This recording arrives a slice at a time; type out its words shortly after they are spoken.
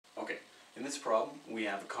this problem, we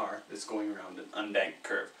have a car that's going around an unbanked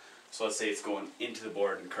curve. So let's say it's going into the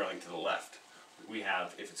board and curling to the left. We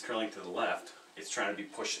have, if it's curling to the left, it's trying to be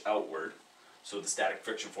pushed outward, so the static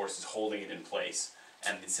friction force is holding it in place,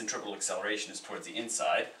 and the centripetal acceleration is towards the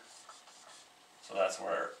inside, so that's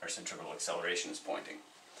where our centripetal acceleration is pointing.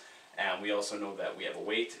 And we also know that we have a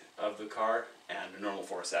weight of the car and a normal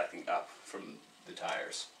force acting up from the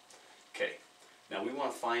tires. Okay, now we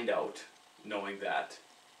want to find out, knowing that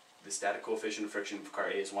the static coefficient of friction of car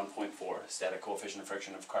A is 1.4, static coefficient of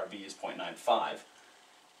friction of car B is 0.95.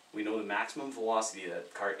 We know the maximum velocity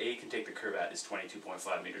that car A can take the curve at is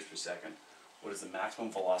 22.5 meters per second. What is the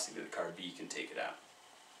maximum velocity that car B can take it at?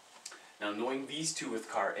 Now, knowing these two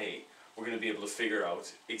with car A, we're going to be able to figure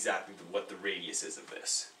out exactly what the radius is of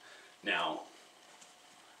this. Now,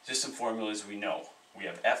 just some formulas we know. We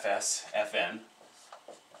have Fs, Fn.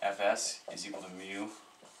 Fs is equal to mu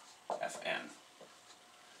Fn.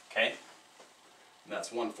 Okay? And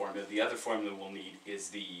that's one formula. The other formula we'll need is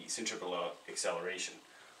the centripetal acceleration.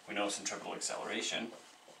 We know centripetal acceleration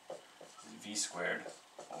is v squared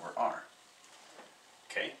over r.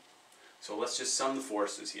 Okay? So let's just sum the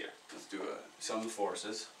forces here. Let's do a sum of the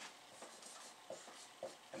forces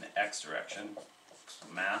in the x direction,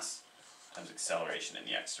 mass times acceleration in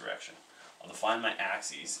the x direction. I'll define my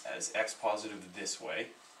axes as x positive this way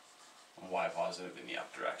and y positive in the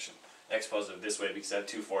up direction. X positive this way because I have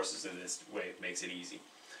two forces in this way, makes it easy.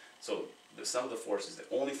 So the sum of the forces, the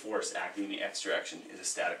only force acting in the x direction is a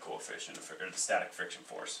static coefficient, or the static friction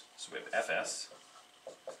force. So we have Fs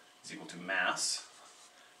is equal to mass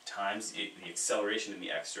times the acceleration in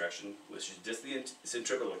the x direction, which is just the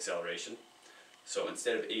centripetal acceleration. So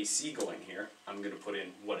instead of AC going here, I'm going to put in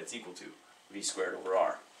what it's equal to, v squared over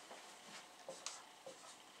r.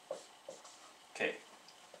 Okay.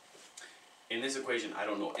 In this equation, I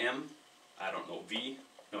don't know m, I don't know v.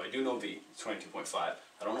 No, I do know v, it's 22.5.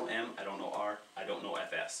 I don't know m, I don't know r, I don't know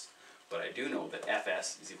fs. But I do know that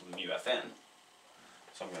fs is equal to mu fn.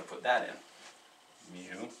 So I'm going to put that in.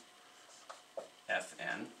 Mu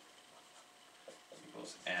fn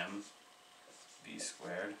equals m v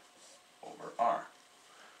squared over r.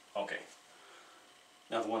 Okay.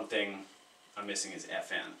 Now the one thing I'm missing is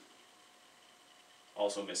fn.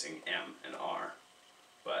 Also missing m and r.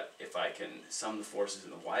 But if I can sum the forces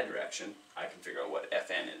in the y direction, I can figure out what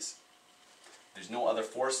Fn is. There's no other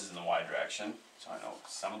forces in the y direction, so I know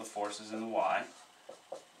sum of the forces in the y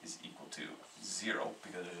is equal to 0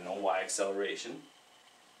 because there's no y acceleration.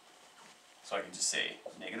 So I can just say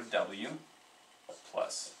negative w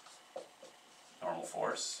plus normal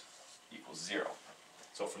force equals 0.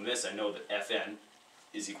 So from this I know that Fn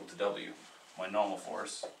is equal to w. My normal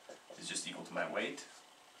force is just equal to my weight.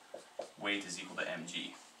 Weight is equal to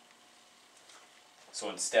mg. So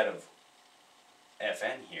instead of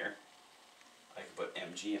Fn here, I can put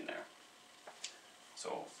mg in there.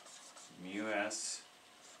 So mu s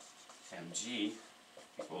mg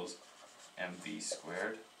equals mv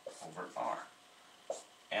squared over r.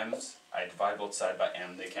 M's, I divide both sides by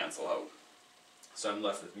m, they cancel out. So I'm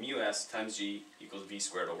left with mu s times g equals v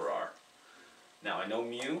squared over r. Now I know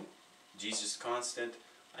mu, g is just a constant,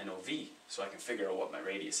 I know v, so I can figure out what my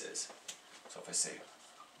radius is. So if I say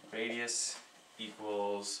radius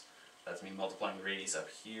equals, that's me multiplying the radius up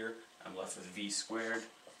here, I'm left with v squared,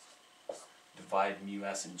 divide mu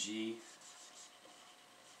s and g,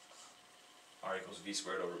 r equals v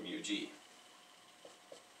squared over mu g.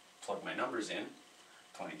 Plug my numbers in,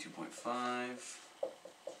 22.5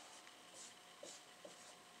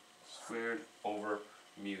 squared over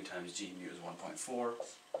mu times g, mu is 1.4,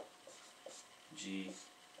 g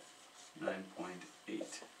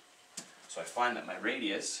 9.8. So I find that my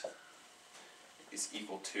radius is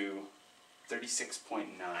equal to 36.9.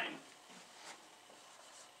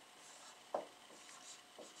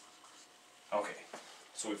 Okay,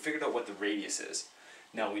 so we figured out what the radius is.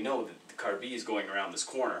 Now we know that the car B is going around this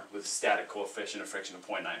corner with a static coefficient of friction of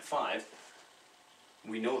 0.95.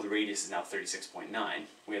 We know the radius is now 36.9.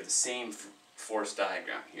 We have the same force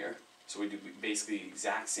diagram here, so we do basically the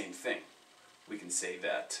exact same thing. We can say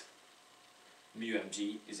that mu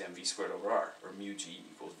mg is mv squared over r, or mu g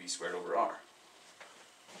equals v squared over r.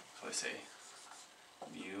 So I say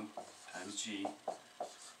mu times g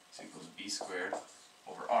is equals v squared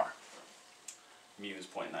over r. Mu is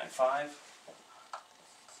 0.95,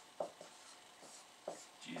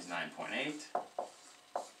 g is 9.8,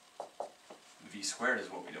 v squared is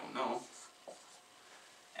what we don't know,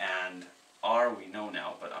 and r we know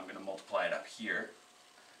now, but I'm going to multiply it up here,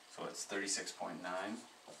 so it's 36.9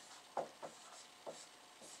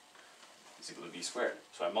 is equal to v squared.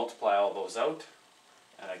 So I multiply all those out,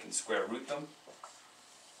 and I can square root them,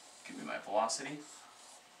 give me my velocity.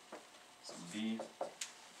 So v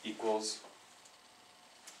equals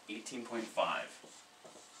 18.5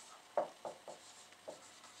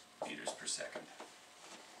 meters per second.